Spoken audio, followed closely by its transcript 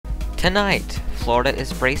Tonight, Florida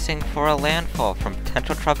is bracing for a landfall from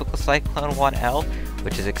Potential Tropical Cyclone 1L,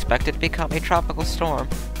 which is expected to become a tropical storm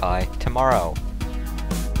by tomorrow.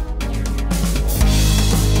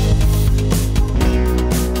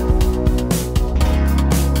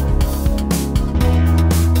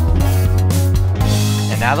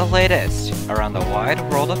 And now the latest around the wide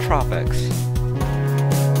world of tropics.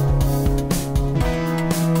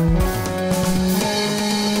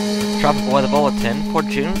 Tropical Weather Bulletin for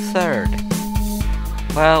June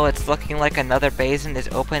 3rd. Well, it's looking like another basin is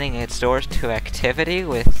opening its doors to activity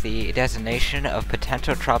with the designation of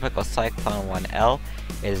Potential Tropical Cyclone 1L.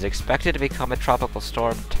 It is expected to become a tropical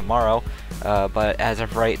storm tomorrow, but as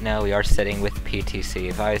of right now we are sitting with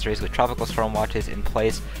PTC advisories with tropical storm watches in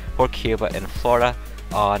place for Cuba and Florida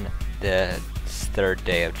on the 3rd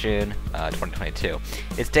day of June 2022.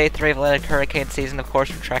 It's day 3 of Atlantic hurricane season. Of course,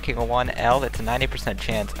 we're tracking a 1L. It's a 90%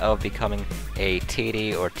 chance of becoming a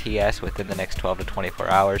TD or TS within the next 12 to 24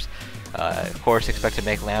 hours. Of course, expected to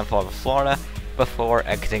make landfall in Florida before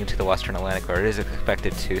exiting to the western Atlantic, where it is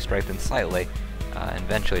expected to strengthen slightly and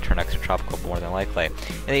eventually turn extratropical more than likely.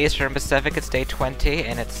 In the eastern Pacific, it's day 20,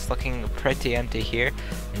 and it's looking pretty empty here.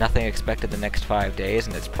 Nothing expected the next 5 days,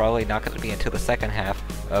 and it's probably not going to be until the second half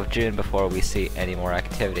of June before we see any more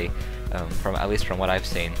activity, at least from what I've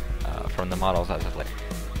seen from the models as of late.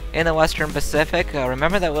 In the western Pacific,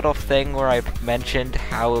 remember that little thing where I mentioned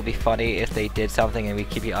how it would be funny if they did something and we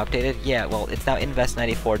keep you updated? Yeah, well, it's now Invest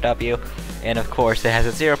 94W, and of course it has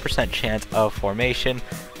a 0% chance of formation.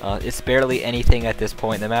 It's barely anything at this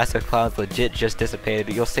point. The massive clouds legit just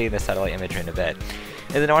dissipated. You'll see in the satellite imagery in a bit.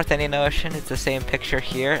 In the North Indian Ocean, it's the same picture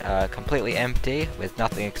here, completely empty, with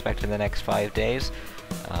nothing expected in the next 5 days.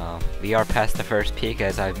 We are past the first peak,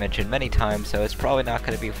 as I've mentioned many times, so it's probably not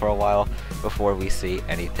going to be for a while before we see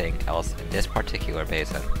anything else in this particular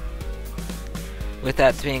basin. With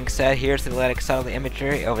that being said, here's the Atlantic satellite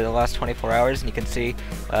imagery over the last 24 hours, and you can see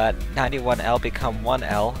 91L become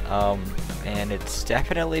 1L, and it's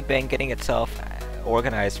definitely been getting itself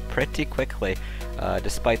organized pretty quickly.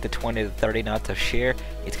 Despite the 20 to 30 knots of shear,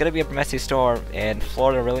 it's going to be a messy storm, and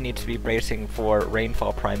Florida really needs to be bracing for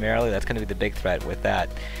rainfall primarily. That's going to be the big threat with that.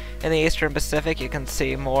 In the eastern Pacific, you can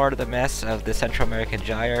see more of the mess of the Central American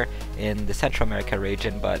gyre in the Central America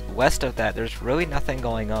region, but west of that, there's really nothing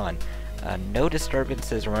going on. No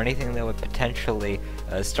disturbances or anything that would potentially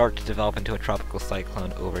start to develop into a tropical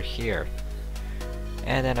cyclone over here.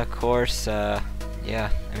 And then, of course,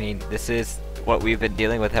 yeah, I mean, this is what we've been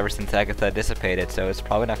dealing with ever since Agatha dissipated, so it's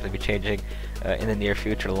probably not going to be changing in the near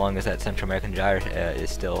future as long as that Central American gyre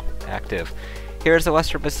is still active. Here's the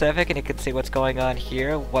Western Pacific, and you can see what's going on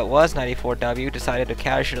here. What was 94W decided to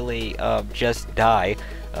casually just die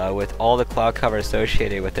with all the cloud cover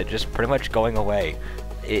associated with it just pretty much going away.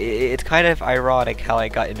 It's kind of ironic how it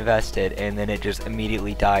got invested and then it just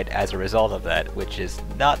immediately died as a result of that, which is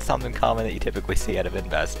not something common that you typically see out of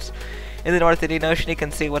invests. In the North Indian Ocean, you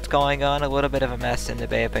can see what's going on, a little bit of a mess in the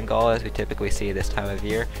Bay of Bengal as we typically see this time of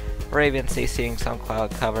year. Arabian Sea seeing some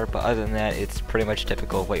cloud cover, but other than that, it's pretty much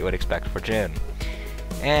typical of what you would expect for June.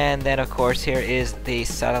 And then, of course, here is the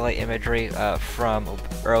satellite imagery from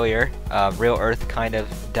earlier. Real Earth kind of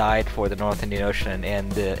died for the North Indian Ocean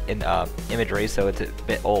and the imagery, so it's a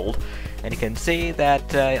bit old. And you can see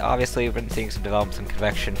that obviously we've been seeing some development, some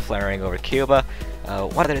convection flaring over Cuba.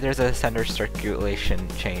 Whether there's a center circulation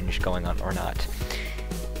change going on or not.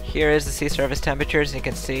 Here is the sea surface temperatures, and you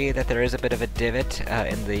can see that there is a bit of a divot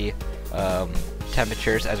in the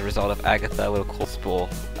temperatures as a result of Agatha, a little cool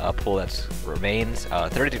pool that remains.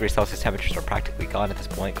 30 degrees Celsius temperatures are practically gone at this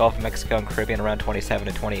point. Gulf of Mexico and Caribbean around 27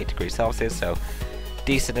 to 28 degrees Celsius, so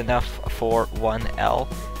decent enough for 1L.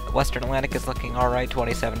 Western Atlantic is looking alright,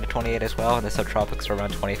 27 to 28 as well, and the subtropics are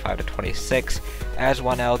around 25 to 26. As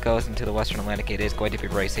 1L goes into the Western Atlantic, it is going to be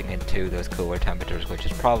racing into those cooler temperatures, which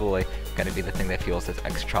is probably going to be the thing that fuels this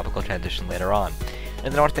extratropical transition later on.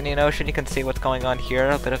 In the North Indian Ocean, you can see what's going on here,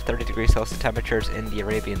 a bit of 30 degrees Celsius temperatures in the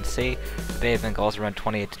Arabian Sea. The Bay of Bengal is around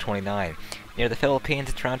 28 to 29. Near the Philippines,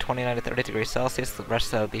 it's around 29 to 30 degrees Celsius. The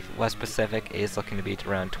rest of the West Pacific is looking to be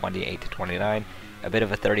around 28 to 29. A bit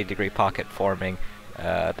of a 30-degree pocket forming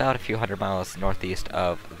about a few hundred miles northeast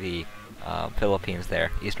of the Philippines there,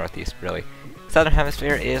 east-northeast really. Southern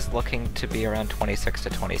Hemisphere is looking to be around 26 to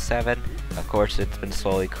 27. Of course, it's been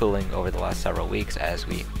slowly cooling over the last several weeks as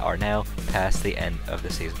we are now past the end of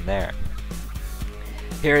the season there.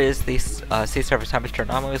 Here is the sea surface temperature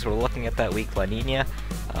anomalies. We're looking at that weak La Nina.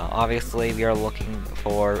 Obviously, we are looking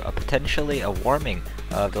for potentially a warming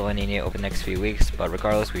of the La Nina over the next few weeks, but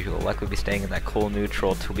regardless, we will likely be staying in that cool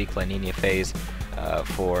neutral to weak La Nina phase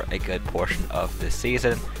for a good portion of this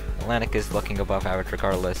season. Atlantic is looking above average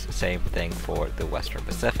regardless, same thing for the Western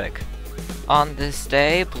Pacific. On this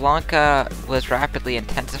day, Blanca was rapidly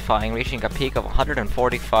intensifying, reaching a peak of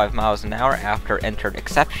 145 miles an hour after entering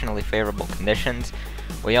exceptionally favorable conditions.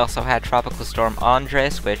 We also had Tropical Storm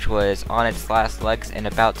Andres, which was on its last legs and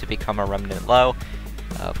about to become a remnant low.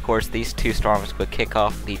 Of course, these two storms would kick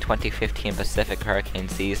off the 2015 Pacific hurricane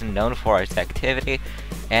season, known for its activity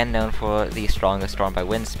and known for the strongest storm by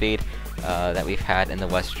wind speed that we've had in the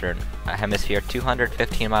Western Hemisphere.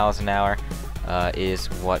 215 miles an hour is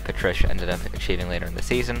what Patricia ended up achieving later in the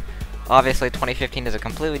season. Obviously, 2015 is a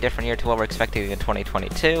completely different year to what we're expecting in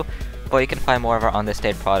 2022, but you can find more of our On This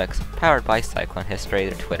Date products powered by Cyclone History.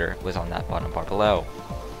 Their Twitter was on that bottom bar below.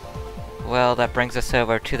 Well, that brings us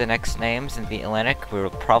over to the next names. In the Atlantic, we're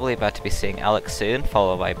probably about to be seeing Alex soon,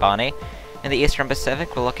 followed by Bonnie. In the Eastern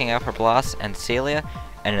Pacific, we're looking out for Blas and Celia.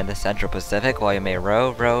 And in the Central Pacific, while you may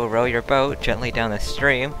row your boat gently down the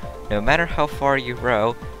stream, no matter how far you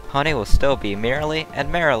row, honey will still be merely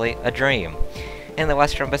and merrily a dream. In the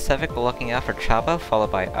Western Pacific, we're looking out for Chaba,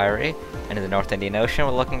 followed by Irie. And in the North Indian Ocean,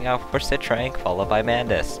 we're looking out for Citrang, followed by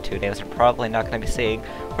Mandus. Two names we're probably not going to be seeing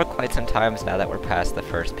for quite some time now that we're past the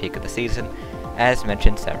first peak of the season, as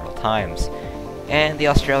mentioned several times. In the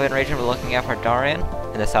Australian region, we're looking out for Darian.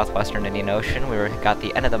 In the Southwestern Indian Ocean, we've got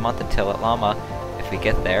the end of the month until Lama, if we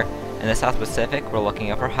get there. In the South Pacific, we're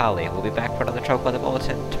looking out for Hali. We'll be back for another Tropical Weather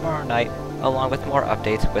Bulletin tomorrow night, along with more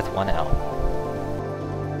updates with 1L.